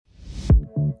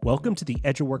Welcome to the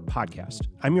Edge of Work podcast.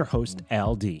 I'm your host,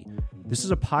 Al D. This is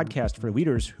a podcast for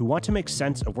leaders who want to make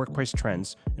sense of workplace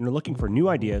trends and are looking for new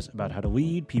ideas about how to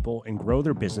lead people and grow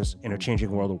their business in a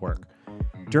changing world of work.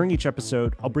 During each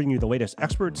episode, I'll bring you the latest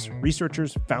experts,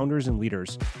 researchers, founders, and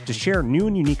leaders to share new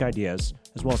and unique ideas,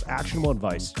 as well as actionable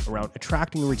advice around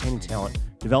attracting and retaining talent,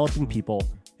 developing people,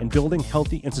 and building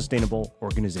healthy and sustainable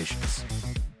organizations.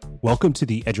 Welcome to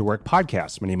the Edge of Work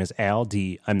podcast. My name is Al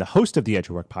D. I'm the host of the Edge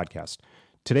of Work podcast.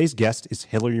 Today's guest is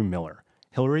Hillary Miller.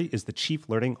 Hillary is the Chief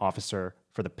Learning Officer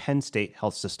for the Penn State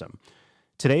Health System.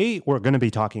 Today, we're going to be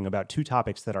talking about two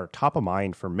topics that are top of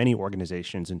mind for many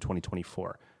organizations in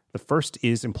 2024. The first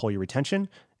is employee retention,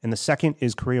 and the second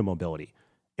is career mobility.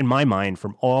 In my mind,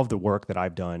 from all of the work that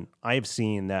I've done, I have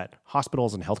seen that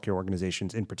hospitals and healthcare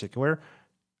organizations in particular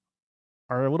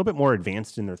are a little bit more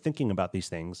advanced in their thinking about these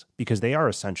things because they are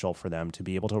essential for them to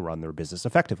be able to run their business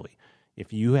effectively.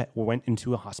 If you went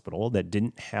into a hospital that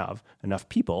didn't have enough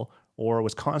people or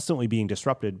was constantly being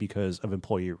disrupted because of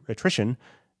employee attrition,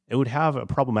 it would have a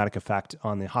problematic effect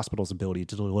on the hospital's ability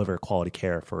to deliver quality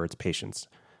care for its patients.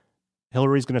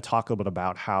 Hillary's going to talk a little bit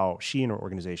about how she and her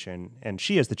organization, and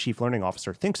she as the Chief Learning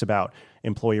Officer, thinks about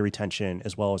employee retention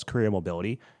as well as career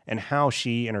mobility, and how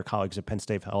she and her colleagues at Penn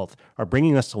State Health are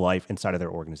bringing this to life inside of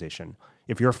their organization.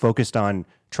 If you're focused on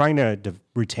trying to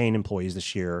retain employees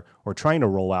this year or trying to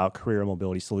roll out career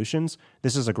mobility solutions,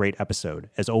 this is a great episode.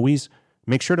 As always,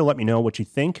 make sure to let me know what you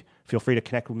think. Feel free to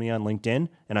connect with me on LinkedIn,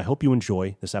 and I hope you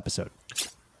enjoy this episode.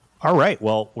 All right,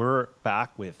 well, we're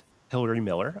back with Hillary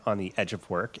Miller on the Edge of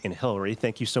Work. And Hillary,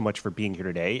 thank you so much for being here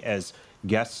today. As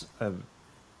guests,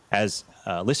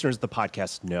 listeners of the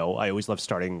podcast know, I always love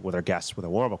starting with our guests with a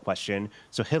warm-up question.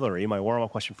 So Hillary, my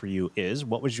warm-up question for you is,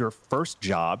 what was your first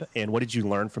job and what did you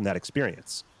learn from that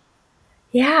experience?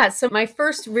 Yeah, so my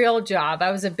first real job,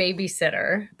 I was a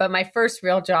babysitter, but my first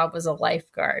real job was a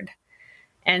lifeguard.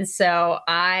 And so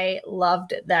I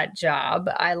loved that job.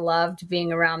 I loved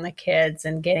being around the kids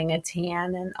and getting a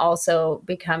tan and also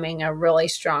becoming a really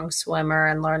strong swimmer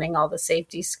and learning all the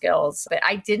safety skills. But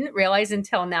I didn't realize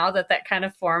until now that that kind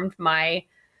of formed my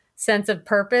sense of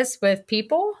purpose with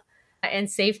people and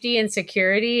safety and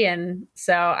security. And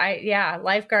so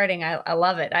lifeguarding, I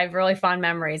love it. I have really fond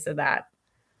memories of that.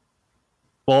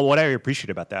 Well, what I appreciate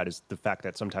about that is the fact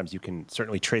that sometimes you can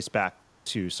certainly trace back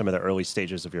to some of the early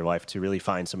stages of your life to really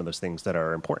find some of those things that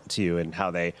are important to you and how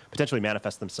they potentially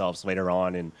manifest themselves later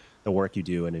on in the work you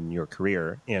do and in your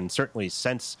career. And certainly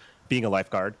since being a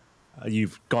lifeguard,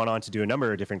 you've gone on to do a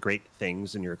number of different great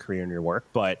things in your career and your work.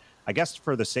 But I guess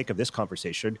for the sake of this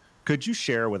conversation, could you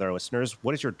share with our listeners,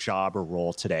 what is your job or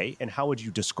role today and how would you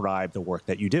describe the work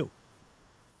that you do?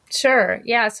 Sure.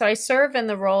 Yeah. So I serve in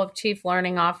the role of Chief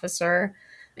Learning Officer.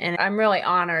 And I'm really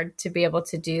honored to be able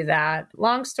to do that.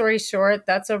 Long story short,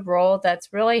 that's a role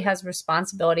that's really has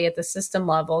responsibility at the system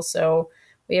level. So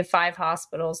we have 5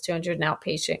 hospitals, 200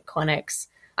 outpatient clinics.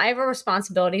 I have a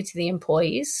responsibility to the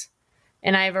employees,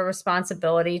 and I have a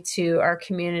responsibility to our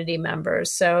community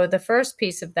members. So the first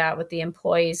piece of that with the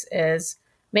employees is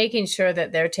making sure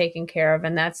that they're taken care of.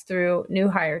 And that's through new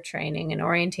hire training and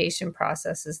orientation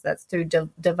processes. That's through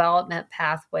development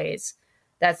pathways.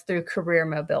 That's through career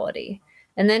mobility.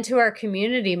 And then to our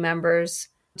community members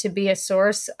to be a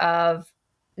source of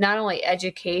not only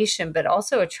education, but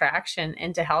also attraction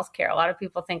into healthcare. A lot of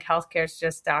people think healthcare is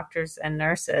just doctors and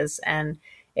nurses, and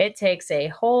it takes a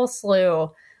whole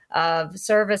slew of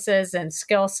services and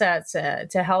skill sets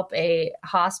to help a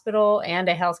hospital and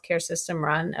a healthcare system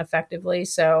run effectively.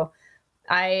 So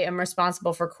I am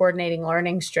responsible for coordinating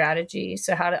learning strategy.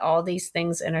 So how do all these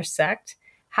things intersect?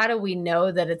 How do we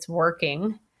know that it's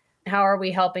working? How are we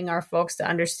helping our folks to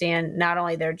understand not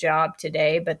only their job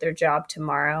today, but their job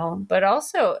tomorrow, but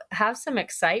also have some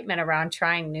excitement around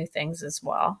trying new things as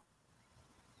well?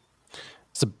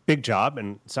 It's a big job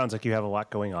and it sounds like you have a lot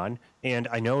going on. And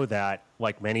I know that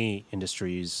like many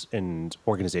industries and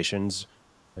organizations,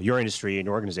 your industry and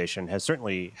your organization has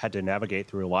certainly had to navigate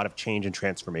through a lot of change and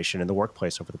transformation in the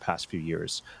workplace over the past few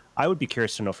years. I would be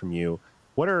curious to know from you,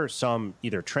 what are some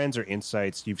either trends or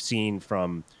insights you've seen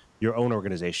from your own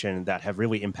organization that have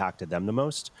really impacted them the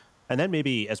most? And then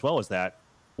maybe as well as that,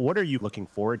 what are you looking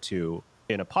forward to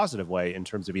in a positive way in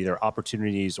terms of either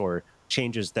opportunities or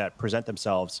changes that present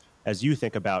themselves as you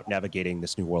think about navigating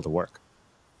this new world of work?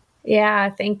 Yeah,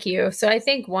 thank you. So I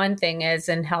think one thing is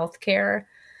in healthcare,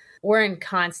 we're in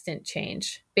constant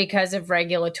change because of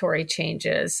regulatory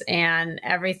changes and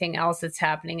everything else that's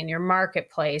happening in your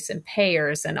marketplace and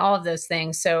payers and all of those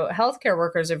things. So healthcare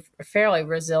workers are fairly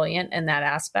resilient in that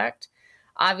aspect.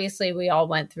 Obviously, we all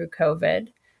went through COVID.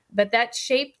 But that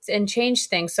shaped and changed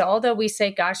things. So although we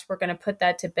say, gosh, we're going to put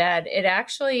that to bed, it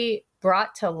actually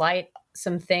brought to light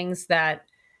some things that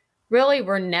really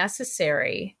were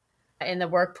necessary in the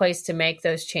workplace to make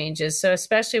those changes. So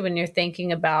especially when you're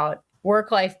thinking about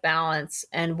work-life balance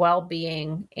and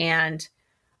well-being, and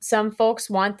some folks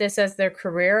want this as their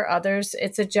career, others,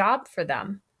 it's a job for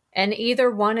them. And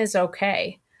either one is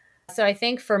okay. So I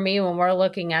think for me, when we're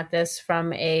looking at this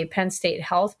from a Penn State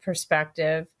health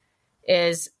perspective,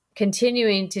 is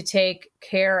continuing to take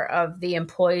care of the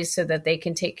employees so that they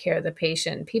can take care of the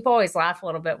patient. People always laugh a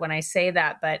little bit when I say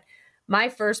that, but my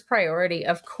first priority,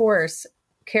 of course,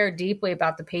 care deeply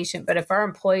about the patient. But if our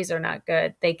employees are not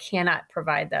good, they cannot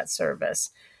provide that service.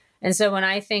 And so when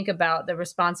I think about the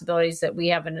responsibilities that we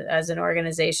have as an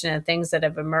organization and things that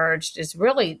have emerged, is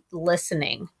really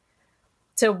listening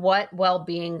to what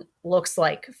well-being looks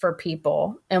like for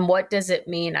people and what does it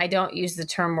mean. I don't use the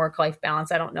term work-life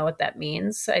balance. I don't know what that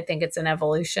means. I think it's an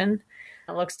evolution.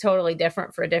 It looks totally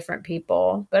different for different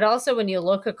people. But also when you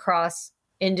look across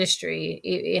industry,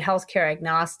 healthcare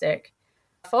agnostic,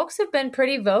 folks have been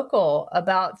pretty vocal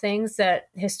about things that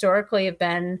historically have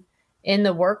been in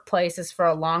the workplaces for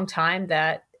a long time,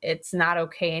 that it's not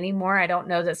okay anymore. I don't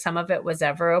know that some of it was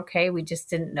ever okay. We just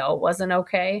didn't know it wasn't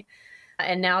okay.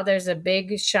 And now there's a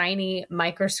big shiny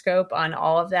microscope on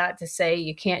all of that to say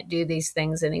you can't do these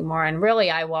things anymore. And really,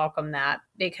 I welcome that,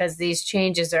 because these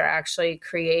changes are actually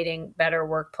creating better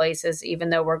workplaces,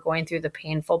 even though we're going through the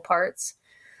painful parts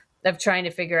of trying to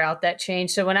figure out that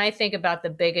change. So when I think about the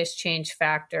biggest change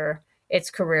factor, it's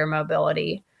career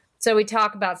mobility. So we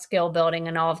talk about skill building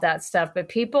and all of that stuff, but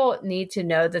people need to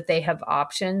know that they have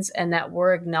options and that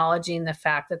we're acknowledging the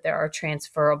fact that there are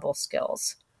transferable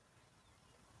skills.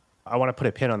 I want to put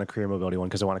a pin on the career mobility one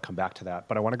because I want to come back to that.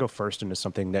 But I want to go first into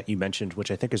something that you mentioned, which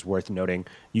I think is worth noting.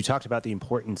 You talked about the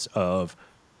importance of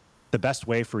the best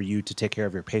way for you to take care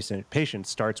of your patient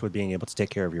starts with being able to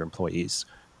take care of your employees.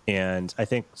 And I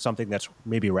think something that's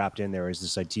maybe wrapped in there is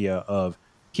this idea of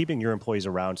keeping your employees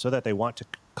around so that they want to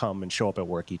come and show up at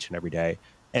work each and every day.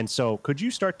 And so could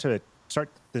you start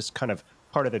this kind of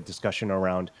part of the discussion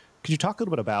around, could you talk a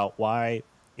little bit about why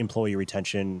employee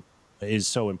retention is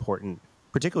so important,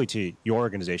 particularly to your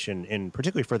organization, and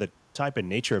particularly for the type and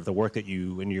nature of the work that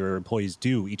you and your employees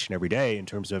do each and every day in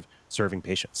terms of serving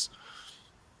patients?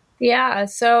 Yeah,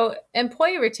 so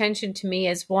employee retention to me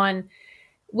is one,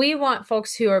 we want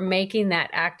folks who are making that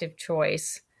active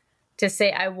choice to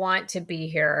say, I want to be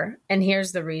here, and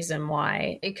here's the reason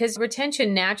why. Because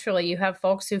retention, naturally, you have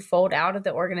folks who fold out of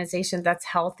the organization. That's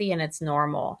healthy and it's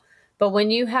normal. But when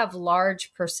you have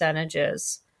large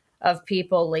percentages of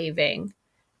people leaving,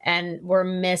 and we're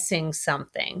missing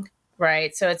something,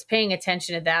 right? So it's paying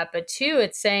attention to that. But two,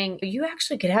 it's saying you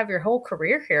actually could have your whole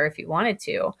career here if you wanted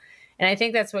to. And I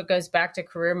think that's what goes back to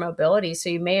career mobility. So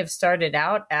you may have started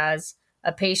out as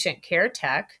a patient care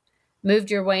tech,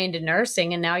 moved your way into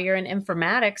nursing, and now you're in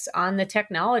informatics on the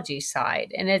technology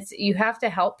side. And you have to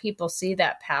help people see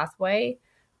that pathway,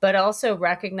 but also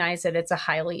recognize that it's a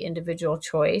highly individual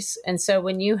choice. And so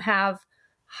when you have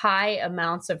high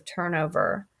amounts of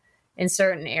turnover in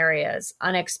certain areas,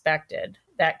 unexpected,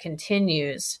 that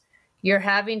continues, you're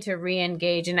having to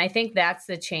re-engage. And I think that's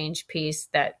the change piece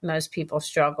that most people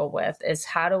struggle with, is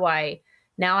how do I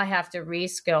have to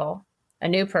reskill a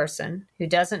new person who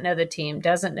doesn't know the team,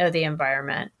 doesn't know the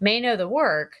environment, may know the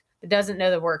work, but doesn't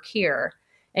know the work here.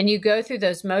 And you go through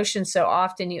those motions so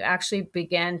often, you actually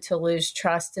begin to lose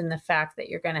trust in the fact that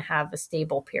you're going to have a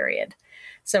stable period.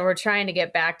 So we're trying to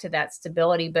get back to that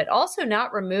stability, but also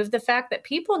not remove the fact that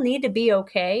people need to be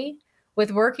okay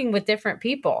with working with different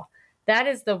people. That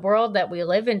is the world that we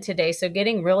live in today. So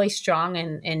getting really strong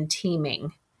in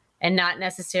teaming, and not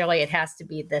necessarily it has to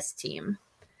be this team.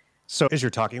 So as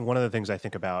you're talking, one of the things I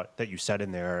think about that you said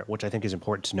in there, which I think is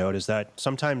important to note, is that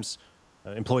sometimes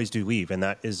employees do leave, and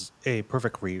that is a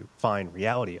perfectly fine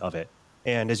reality of it.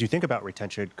 And as you think about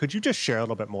retention, could you just share a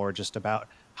little bit more just about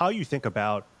how you think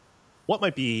about what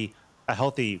might be a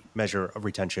healthy measure of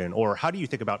retention, or how do you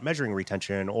think about measuring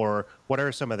retention, or what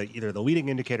are some of the either the leading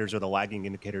indicators or the lagging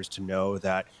indicators to know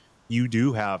that you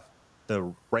do have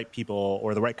the right people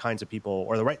or the right kinds of people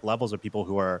or the right levels of people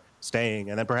who are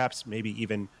staying, and then perhaps maybe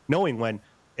even knowing when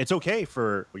it's okay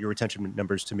for your retention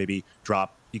numbers to maybe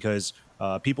drop because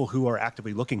people who are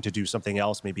actively looking to do something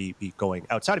else maybe be going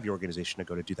outside of your organization to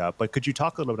go to do that. But could you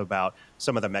talk a little bit about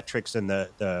some of the metrics and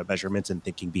the measurements and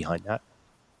thinking behind that?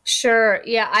 Sure.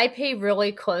 Yeah, I pay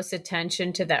really close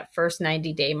attention to that first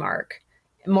 90-day mark,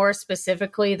 more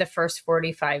specifically the first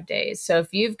 45 days. So if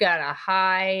you've got a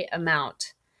high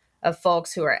amount of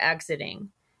folks who are exiting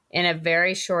in a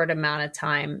very short amount of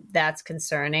time, that's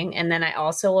concerning. And then I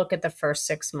also look at the first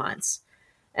 6 months.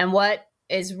 And what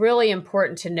is really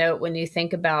important to note when you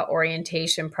think about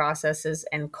orientation processes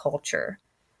and culture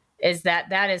is that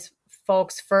that is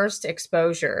folks' first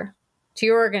exposure to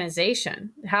your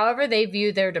organization. However they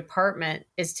view their department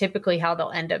is typically how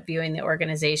they'll end up viewing the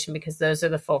organization, because those are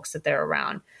the folks that they're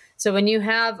around. So when you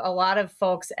have a lot of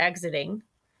folks exiting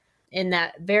in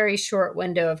that very short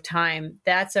window of time,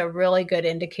 that's a really good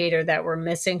indicator that we're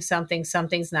missing something,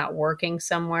 something's not working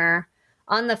somewhere.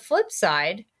 On the flip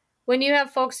side, when you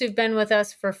have folks who've been with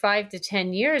us for 5 to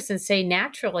 10 years and say,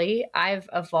 naturally, I've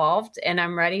evolved and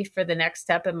I'm ready for the next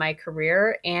step in my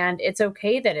career, and it's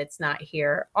okay that it's not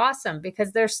here. Awesome,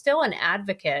 because they're still an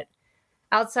advocate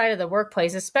outside of the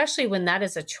workplace, especially when that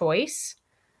is a choice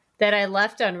that I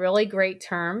left on really great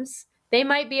terms. They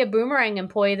might be a boomerang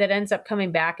employee that ends up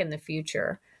coming back in the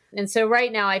future. And so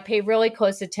right now I pay really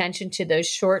close attention to those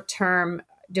short term,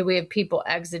 do we have people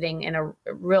exiting in a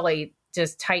really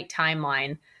just tight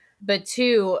timeline? But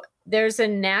 2, there's a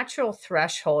natural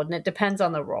threshold, and it depends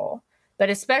on the role, but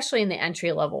especially in the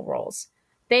entry level roles,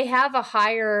 they have a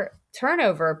higher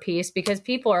turnover piece because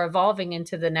people are evolving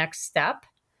into the next step.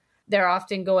 They're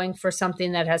often going for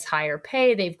something that has higher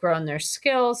pay. They've grown their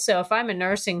skills. So if I'm a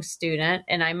nursing student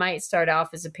and I might start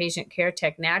off as a patient care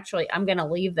tech, naturally, I'm going to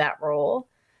leave that role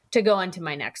to go into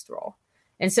my next role.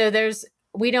 And so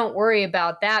we don't worry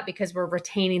about that because we're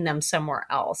retaining them somewhere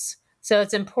else. So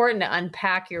it's important to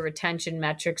unpack your retention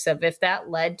metrics of if that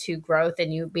led to growth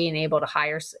and you being able to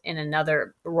hire in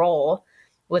another role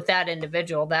with that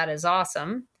individual, that is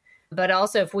awesome. But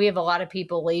also if we have a lot of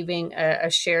people leaving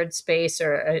a shared space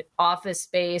or an office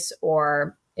space,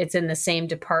 or it's in the same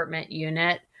department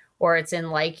unit, or it's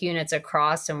in like units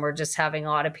across, and we're just having a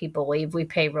lot of people leave, we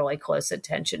pay really close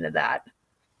attention to that.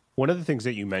 One of the things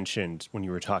that you mentioned when you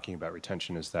were talking about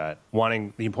retention is that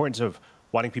the importance of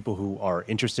wanting people who are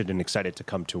interested and excited to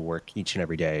come to work each and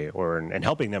every day, and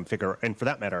helping them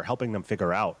helping them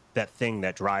figure out that thing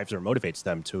that drives or motivates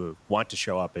them to want to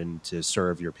show up and to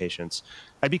serve your patients.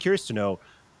 I'd be curious to know,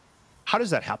 how does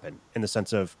that happen, in the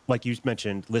sense of, like you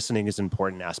mentioned, listening is an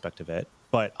important aspect of it,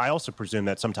 but I also presume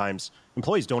that sometimes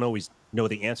employees don't always know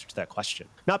the answer to that question,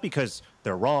 not because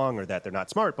they're wrong or that they're not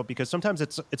smart, but because sometimes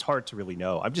it's hard to really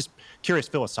know. I'm just curious,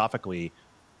 philosophically,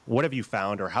 what have you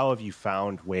found, or how have you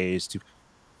found ways to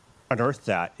unearth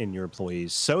that in your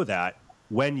employees so that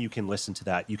when you can listen to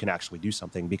that, you can actually do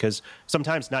something? Because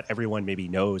sometimes not everyone maybe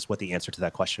knows what the answer to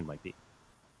that question might be.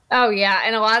 Oh, yeah.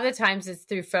 And a lot of the times it's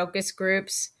through focus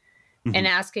groups and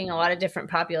asking a lot of different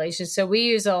populations. So we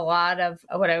use a lot of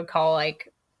what I would call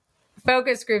like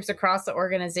focus groups across the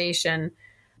organization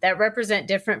that represent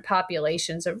different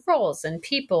populations of roles and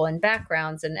people and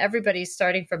backgrounds, and everybody's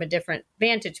starting from a different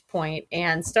vantage point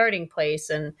and starting place.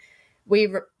 And we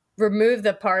remove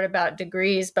the part about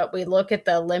degrees, but we look at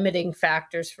the limiting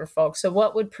factors for folks. So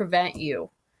what would prevent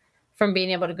you from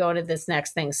being able to go to this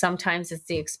next thing? Sometimes it's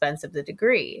the expense of the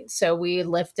degree. So we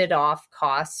lifted off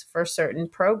costs for certain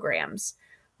programs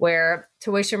where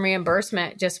tuition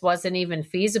reimbursement just wasn't even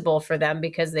feasible for them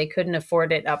because they couldn't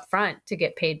afford it up front to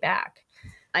get paid back.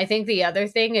 I think the other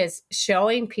thing is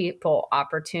showing people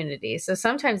opportunities. So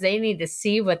sometimes they need to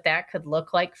see what that could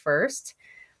look like first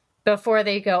before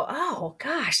they go, oh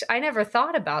gosh, I never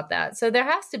thought about that. So there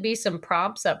has to be some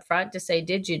prompts up front to say,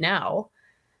 did you know?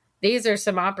 These are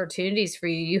some opportunities for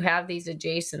you. You have these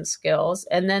adjacent skills.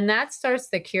 And then that starts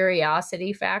the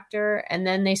curiosity factor. And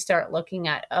then they start looking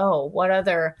at, oh, what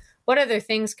other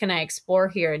things can I explore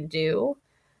here and do?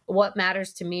 What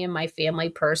matters to me and my family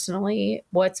personally?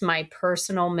 What's my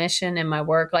personal mission in my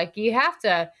work? Like, you have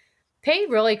to pay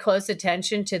really close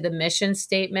attention to the mission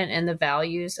statement and the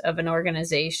values of an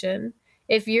organization.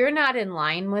 If you're not in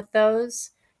line with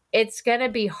those, it's going to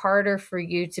be harder for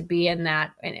you to be in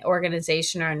that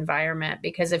organization or environment,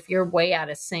 because if you're way out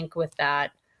of sync with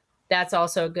that, that's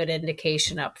also a good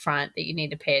indication up front that you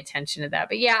need to pay attention to that.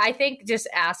 But yeah, I think just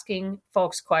asking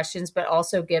folks questions, but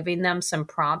also giving them some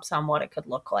prompts on what it could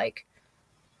look like.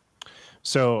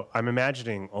 So I'm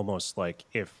imagining almost like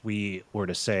if we were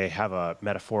to say have a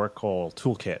metaphorical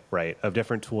toolkit, right, of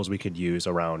different tools we could use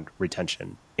around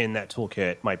retention. In that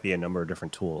toolkit might be a number of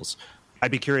different tools.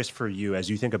 I'd be curious for you, as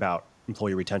you think about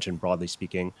employee retention, broadly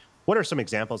speaking, what are some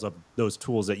examples of those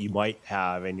tools that you might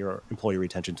have in your employee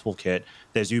retention toolkit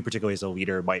that, as you particularly as a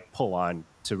leader, might pull on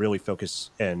to really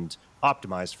focus and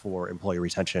optimize for employee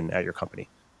retention at your company?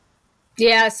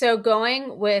 Yeah, so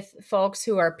going with folks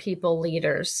who are people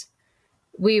leaders,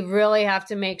 we really have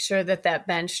to make sure that that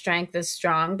bench strength is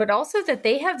strong, but also that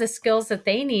they have the skills that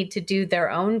they need to do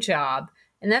their own job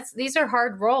And these are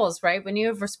hard roles, right? When you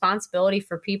have responsibility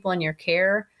for people in your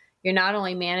care, you're not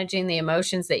only managing the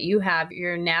emotions that you have,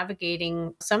 you're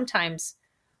navigating sometimes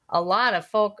a lot of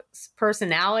folks'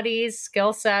 personalities,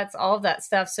 skill sets, all of that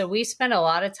stuff. So we spend a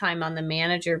lot of time on the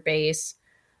manager base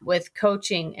with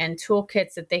coaching and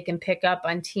toolkits that they can pick up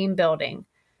on team building.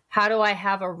 How do I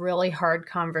have a really hard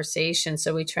conversation?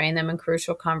 So we train them in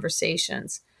crucial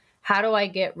conversations. How do I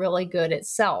get really good at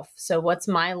self? So what's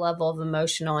my level of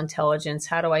emotional intelligence?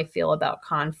 How do I feel about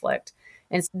conflict?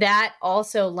 And that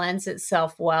also lends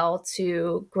itself well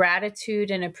to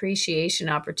gratitude and appreciation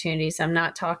opportunities. I'm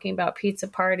not talking about pizza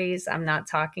parties. I'm not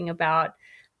talking about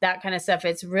that kind of stuff.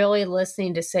 It's really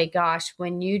listening to say, gosh,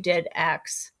 when you did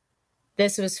X,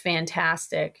 this was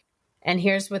fantastic. And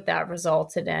here's what that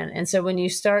resulted in. And so when you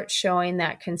start showing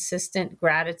that consistent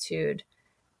gratitude,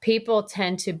 people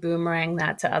tend to boomerang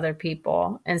that to other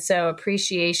people. And so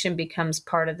appreciation becomes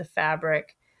part of the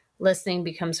fabric. Listening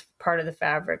becomes part of the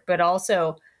fabric, but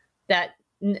also that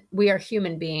we are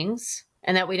human beings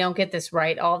and that we don't get this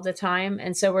right all the time.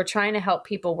 And so we're trying to help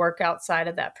people work outside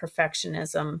of that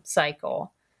perfectionism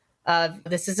cycle of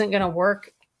this isn't going to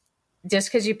work.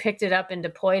 Just because you picked it up and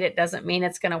deployed it doesn't mean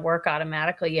it's going to work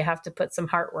automatically. You have to put some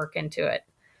heart work into it.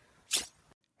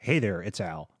 Hey there, it's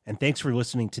Al, and thanks for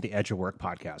listening to the Edge of Work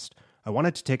podcast. I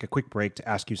wanted to take a quick break to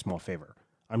ask you a small favor.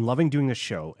 I'm loving doing this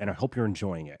show, and I hope you're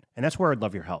enjoying it, and that's where I'd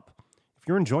love your help. If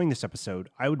you're enjoying this episode,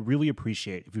 I would really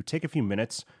appreciate if you take a few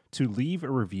minutes to leave a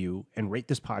review and rate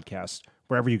this podcast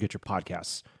wherever you get your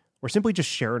podcasts, or simply just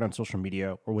share it on social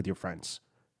media or with your friends.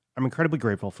 I'm incredibly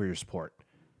grateful for your support.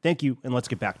 Thank you, and let's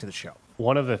get back to the show.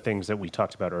 One of the things that we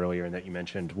talked about earlier and that you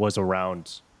mentioned was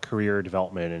around career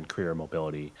development and career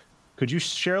mobility. Could you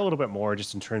share a little bit more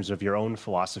just in terms of your own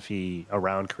philosophy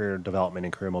around career development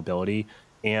and career mobility,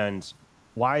 and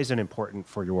why is it important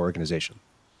for your organization?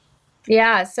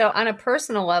 Yeah, so on a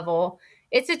personal level,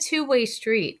 it's a two-way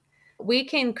street. We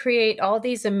can create all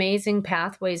these amazing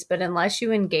pathways, but unless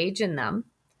you engage in them,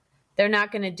 they're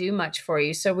not going to do much for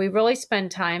you. So we really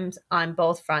spend time on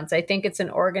both fronts. I think it's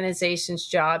an organization's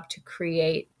job to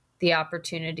create the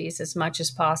opportunities as much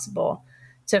as possible,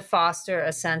 to foster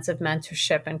a sense of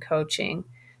mentorship and coaching,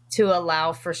 to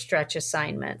allow for stretch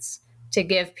assignments, to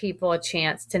give people a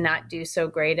chance to not do so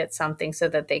great at something so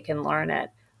that they can learn it.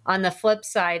 On the flip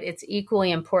side, it's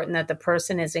equally important that the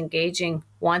person is engaging,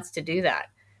 wants to do that.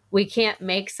 We can't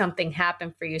make something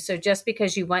happen for you. So just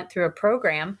because you went through a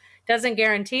program doesn't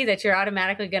guarantee that you're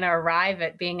automatically going to arrive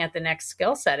at being at the next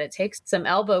skill set. It takes some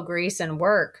elbow grease and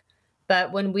work.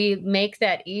 But when we make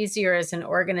that easier as an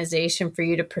organization for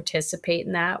you to participate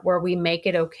in that, where we make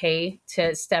it okay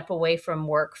to step away from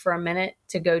work for a minute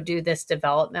to go do this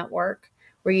development work,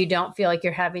 where you don't feel like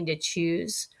you're having to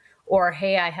choose, or,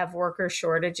 hey, I have worker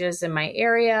shortages in my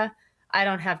area, I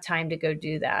don't have time to go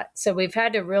do that. So we've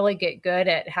had to really get good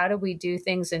at how do we do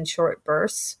things in short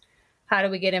bursts? How do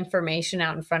we get information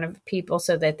out in front of people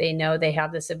so that they know they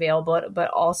have this available, but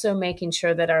also making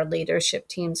sure that our leadership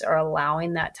teams are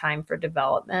allowing that time for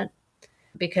development?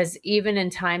 Because even in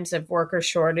times of worker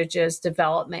shortages,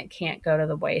 development can't go to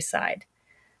the wayside.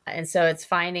 And so it's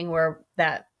finding where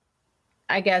that,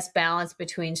 I guess, balance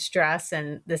between stress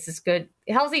and this is good,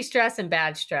 healthy stress and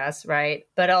bad stress, right?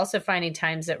 But also finding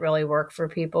times that really work for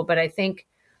people. But I think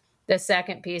the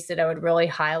second piece that I would really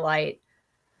highlight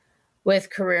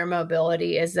with career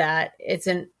mobility is that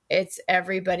it's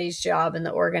everybody's job in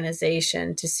the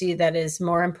organization to see that it is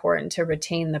more important to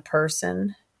retain the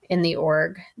person in the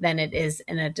org than it is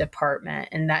in a department.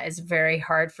 And that is very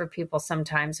hard for people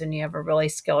sometimes when you have a really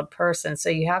skilled person. So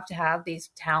you have to have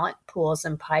these talent pools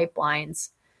and pipelines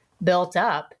built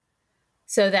up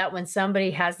so that when somebody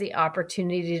has the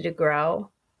opportunity to grow,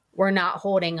 we're not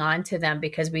holding on to them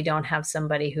because we don't have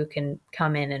somebody who can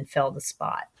come in and fill the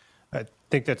spot. I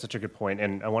think that's such a good point.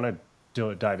 And I want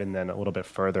to dive in then a little bit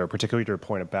further, particularly to your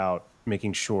point about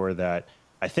making sure that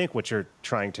I think what you're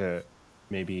trying to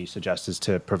maybe suggest is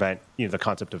to prevent, the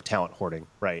concept of talent hoarding,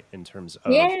 right? In terms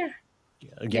of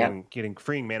getting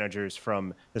freeing managers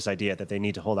from this idea that they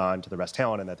need to hold on to the best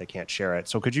talent and that they can't share it.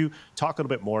 So could you talk a little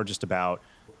bit more just about,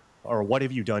 or what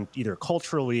have you done either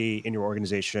culturally in your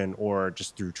organization or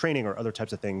just through training or other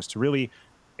types of things to really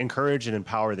encourage and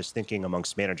empower this thinking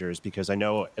amongst managers? Because I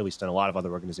know, at least in a lot of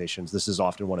other organizations, this is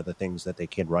often one of the things that they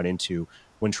can run into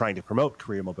when trying to promote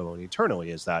career mobility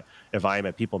internally, is that if I am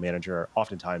a people manager,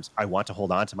 oftentimes I want to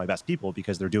hold on to my best people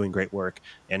because they're doing great work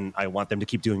and I want them to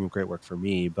keep doing great work for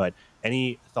me. But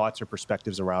any thoughts or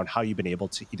perspectives around how you've been able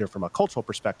to, either from a cultural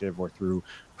perspective or through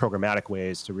programmatic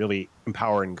ways, to really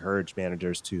empower and encourage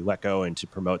managers to let go and to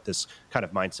promote this kind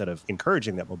of mindset of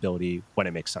encouraging that mobility when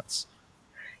it makes sense?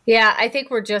 Yeah, I think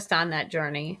we're just on that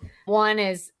journey. One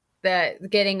is the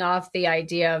getting off the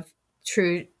idea of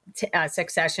true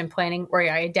succession planning, where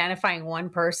you're identifying one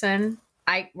person.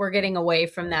 We're getting away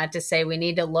from that to say we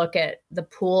need to look at the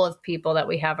pool of people that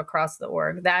we have across the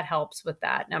org. That helps with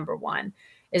that. Number one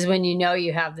is when you know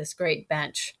you have this great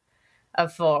bench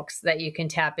of folks that you can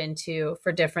tap into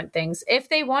for different things if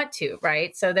they want to,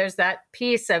 right? So there's that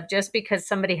piece of just because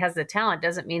somebody has the talent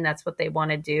doesn't mean that's what they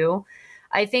want to do.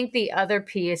 I think the other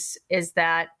piece is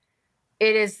that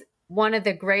it is one of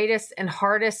the greatest and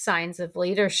hardest signs of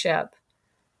leadership.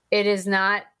 It is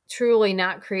not truly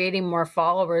not creating more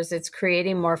followers. It's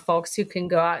creating more folks who can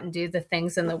go out and do the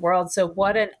things in the world. So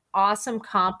what an awesome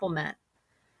compliment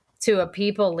to a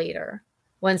people leader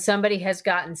when somebody has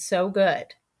gotten so good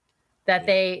that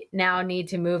they now need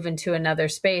to move into another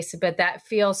space. But that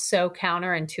feels so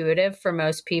counterintuitive for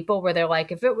most people, where they're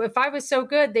like, if I was so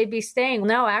good, they'd be staying.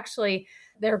 No, actually,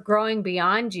 they're growing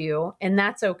beyond you, and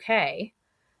that's okay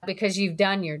because you've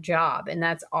done your job, and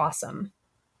that's awesome.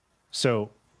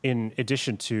 So in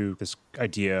addition to this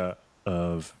idea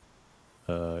of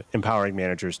empowering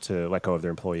managers to let go of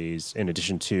their employees, in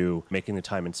addition to making the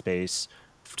time and space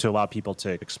to allow people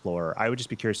to explore, I would just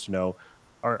be curious to know,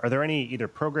 are there any either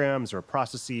programs or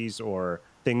processes or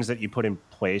things that you put in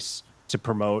place to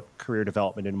promote career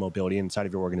development and mobility inside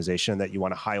of your organization that you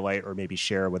want to highlight or maybe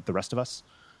share with the rest of us?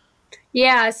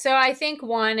 Yeah, so I think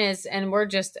one is, and we're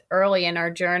just early in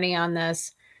our journey on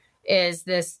this, is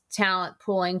this talent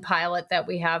pooling pilot that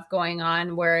we have going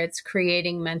on where it's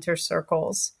creating mentor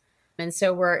circles. And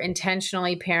so we're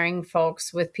intentionally pairing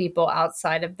folks with people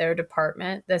outside of their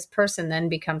department. This person then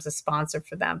becomes a sponsor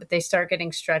for them, but they start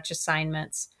getting stretch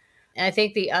assignments. And I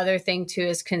think the other thing too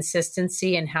is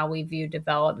consistency in how we view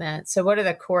development. So what are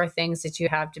the core things that you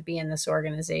have to be in this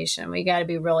organization? We got to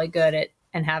be really good at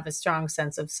and have a strong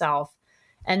sense of self.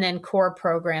 And then core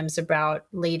programs about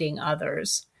leading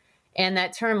others. And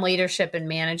that term leadership and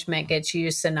management gets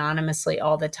used synonymously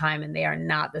all the time, and they are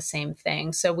not the same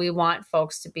thing. So we want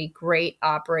folks to be great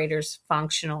operators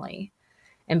functionally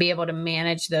and be able to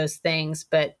manage those things.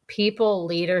 But people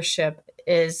leadership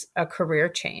is a career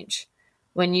change.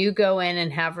 When you go in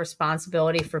and have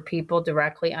responsibility for people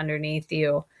directly underneath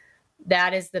you,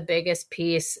 that is the biggest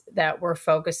piece that we're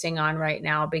focusing on right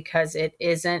now, because it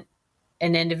isn't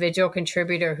an individual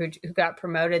contributor who got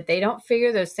promoted. They don't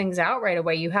figure those things out right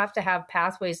away. You have to have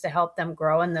pathways to help them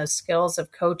grow in those skills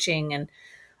of coaching and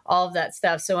all of that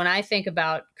stuff. So when I think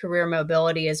about career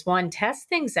mobility, is one, test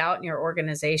things out in your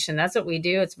organization. That's what we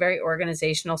do. It's very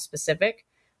organizational specific,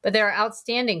 but there are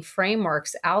outstanding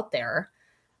frameworks out there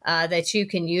that you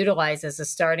can utilize as a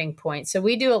starting point. So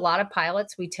we do a lot of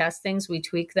pilots. We test things, we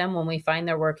tweak them. When we find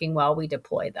they're working well, we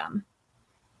deploy them.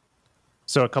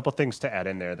 So a couple things to add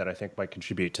in there that I think might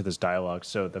contribute to this dialogue.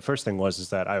 So the first thing is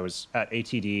that I was at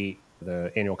ATD,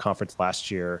 the annual conference last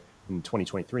year in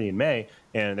 2023 in May,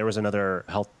 and there was another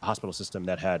health hospital system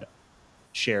that had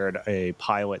shared a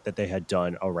pilot that they had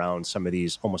done around some of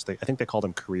these I think they call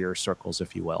them career circles,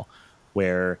 if you will,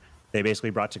 where they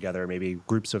basically brought together maybe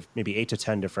groups of maybe 8 to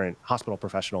 10 different hospital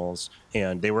professionals,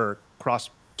 and they were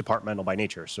cross-departmental by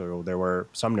nature. So there were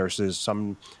some nurses,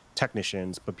 some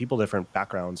technicians, but people different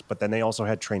backgrounds. But then they also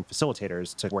had trained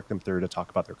facilitators to work them through to talk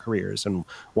about their careers. And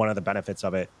one of the benefits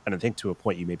of it, and I think to a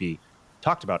point you maybe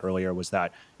talked about earlier, was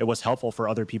that it was helpful for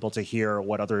other people to hear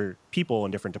what other people in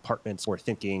different departments were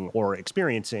thinking or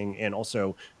experiencing, and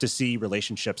also to see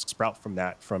relationships sprout from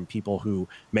that, from people who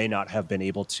may not have been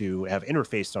able to have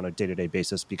interfaced on a day-to-day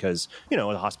basis because,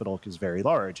 the hospital is very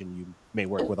large and you may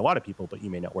work with a lot of people, but you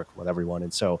may not work with everyone.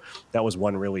 And so that was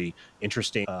one really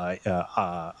interesting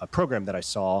program that I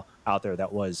saw out there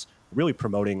that was really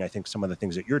promoting, I think, some of the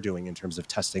things that you're doing in terms of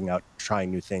testing out,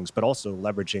 trying new things, but also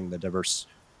leveraging the diverse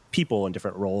people in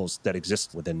different roles that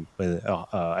exist within a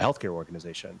healthcare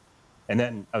organization. And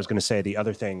then I was going to say the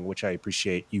other thing, which I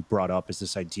appreciate you brought up, is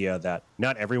this idea that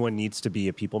not everyone needs to be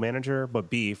a people manager, but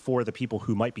B, for the people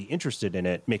who might be interested in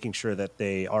it, making sure that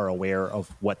they are aware of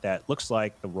what that looks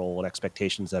like, the role and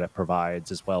expectations that it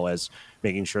provides, as well as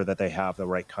making sure that they have the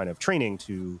right kind of training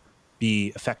to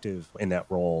be effective in that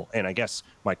role. And I guess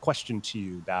my question to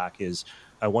you back is,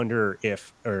 I wonder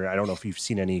if, or I don't know if you've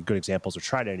seen any good examples or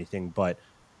tried anything, but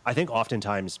I think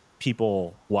oftentimes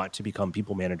people want to become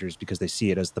people managers because they see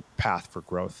it as the path for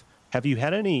growth. Have you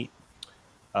had any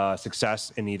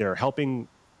success in either helping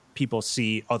people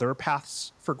see other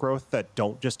paths for growth that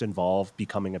don't just involve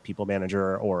becoming a people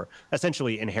manager or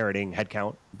essentially inheriting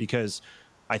headcount? Because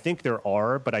I think there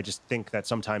are, but I just think that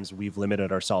sometimes we've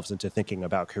limited ourselves into thinking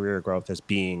about career growth as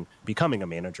becoming a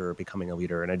manager or becoming a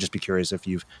leader. And I'd just be curious if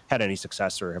you've had any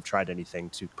success or have tried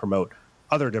anything to promote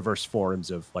other diverse forms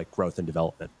of like growth and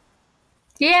development?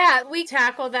 Yeah, we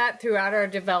tackle that throughout our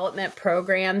development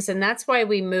programs. And that's why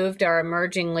we moved our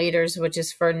emerging leaders, which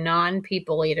is for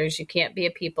non-people leaders. You can't be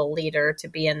a people leader to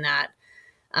be in that.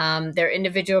 They're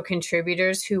individual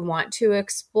contributors who want to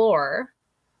explore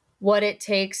what it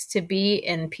takes to be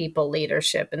in people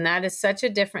leadership. And that is such a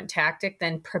different tactic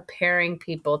than preparing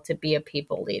people to be a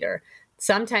people leader.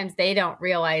 Sometimes they don't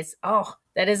realize, oh,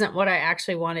 that isn't what I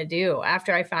actually want to do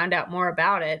after I found out more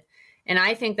about it. And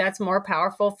I think that's more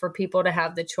powerful for people to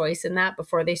have the choice in that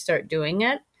before they start doing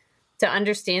it, to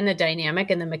understand the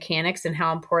dynamic and the mechanics and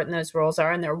how important those roles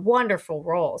are. And they're wonderful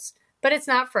roles, but it's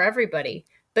not for everybody.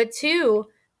 But two,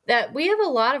 that we have a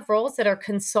lot of roles that are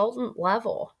consultant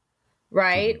level,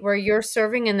 right? Where you're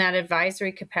serving in that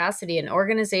advisory capacity, and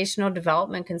organizational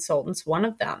development consultant's one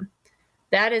of them.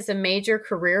 That is a major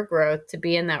career growth to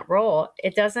be in that role.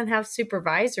 It doesn't have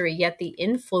supervisory, yet the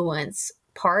influence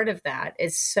part of that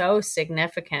is so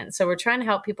significant. So we're trying to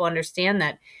help people understand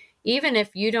that even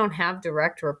if you don't have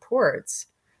direct reports,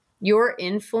 your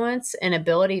influence and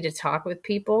ability to talk with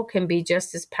people can be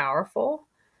just as powerful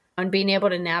on being able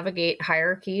to navigate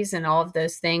hierarchies and all of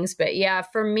those things. But yeah,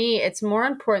 for me, it's more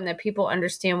important that people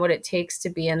understand what it takes to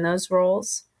be in those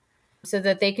roles so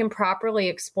that they can properly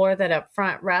explore that up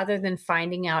front rather than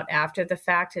finding out after the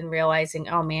fact and realizing,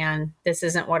 oh man, this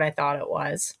isn't what I thought it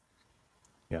was.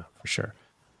 Yeah, for sure.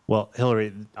 Well,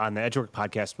 Hillary, on the EdgeWork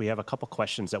podcast, we have a couple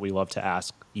questions that we love to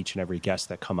ask each and every guest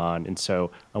that come on. And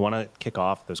so I want to kick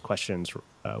off those questions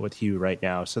with you right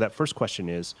now. So that first question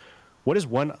is, what is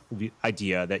one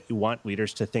idea that you want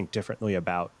leaders to think differently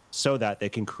about so that they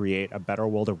can create a better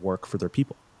world of work for their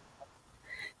people?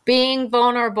 Being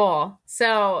vulnerable.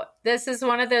 So this is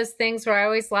one of those things where I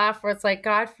always laugh, where it's like,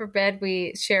 God forbid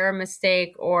we share a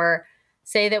mistake or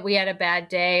say that we had a bad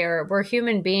day, or we're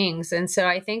human beings. And so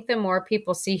I think the more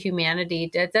people see humanity,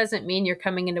 that doesn't mean you're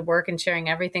coming into work and sharing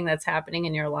everything that's happening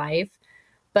in your life,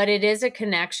 but it is a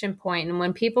connection point. And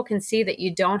when people can see that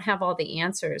you don't have all the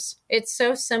answers, it's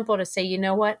so simple to say, you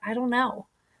know what? I don't know.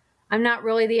 I'm not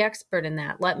really the expert in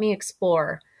that. Let me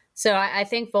explore. So I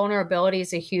think vulnerability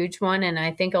is a huge one. And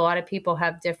I think a lot of people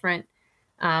have different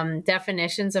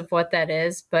definitions of what that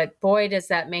is. But boy, does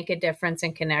that make a difference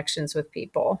in connections with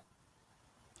people.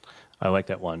 I like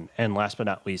that one. And last but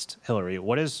not least, Hillary,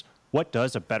 what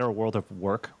does a better world of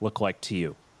work look like to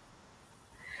you?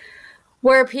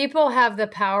 Where people have the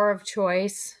power of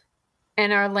choice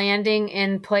and are landing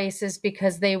in places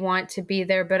because they want to be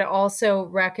there, but also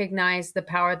recognize the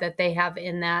power that they have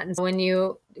in that. And when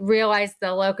you realize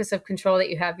the locus of control that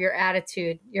you have, your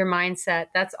attitude, your mindset,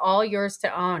 that's all yours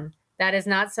to own. That is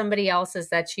not somebody else's,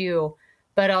 that's you.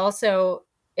 But also,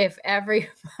 if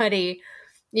everybody,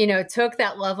 took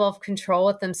that level of control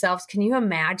with themselves, can you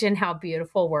imagine how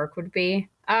beautiful work would be?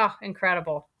 Oh,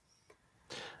 incredible.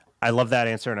 I love that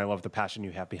answer, and I love the passion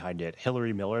you have behind it.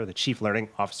 Hillary Miller, the Chief Learning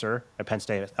Officer at Penn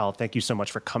State. Thank you so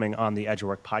much for coming on the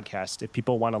EdgeWork podcast. If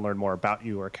people want to learn more about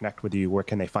you or connect with you, where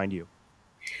can they find you?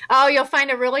 Oh, you'll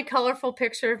find a really colorful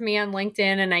picture of me on LinkedIn,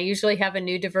 and I usually have a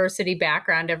new diversity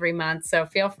background every month. So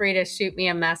feel free to shoot me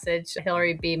a message,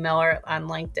 Hillary B. Miller on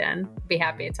LinkedIn. Be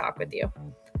happy to talk with you.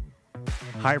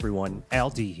 Hi, everyone. Al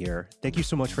D here. Thank you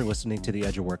so much for listening to the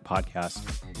EdgeWork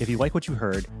podcast. If you like what you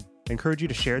heard, I encourage you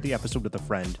to share the episode with a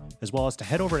friend, as well as to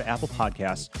head over to Apple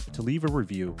Podcasts to leave a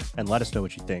review and let us know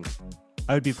what you think.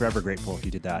 I would be forever grateful if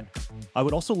you did that. I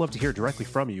would also love to hear directly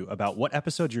from you about what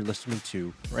episodes you're listening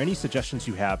to or any suggestions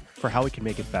you have for how we can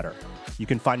make it better. You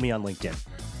can find me on LinkedIn.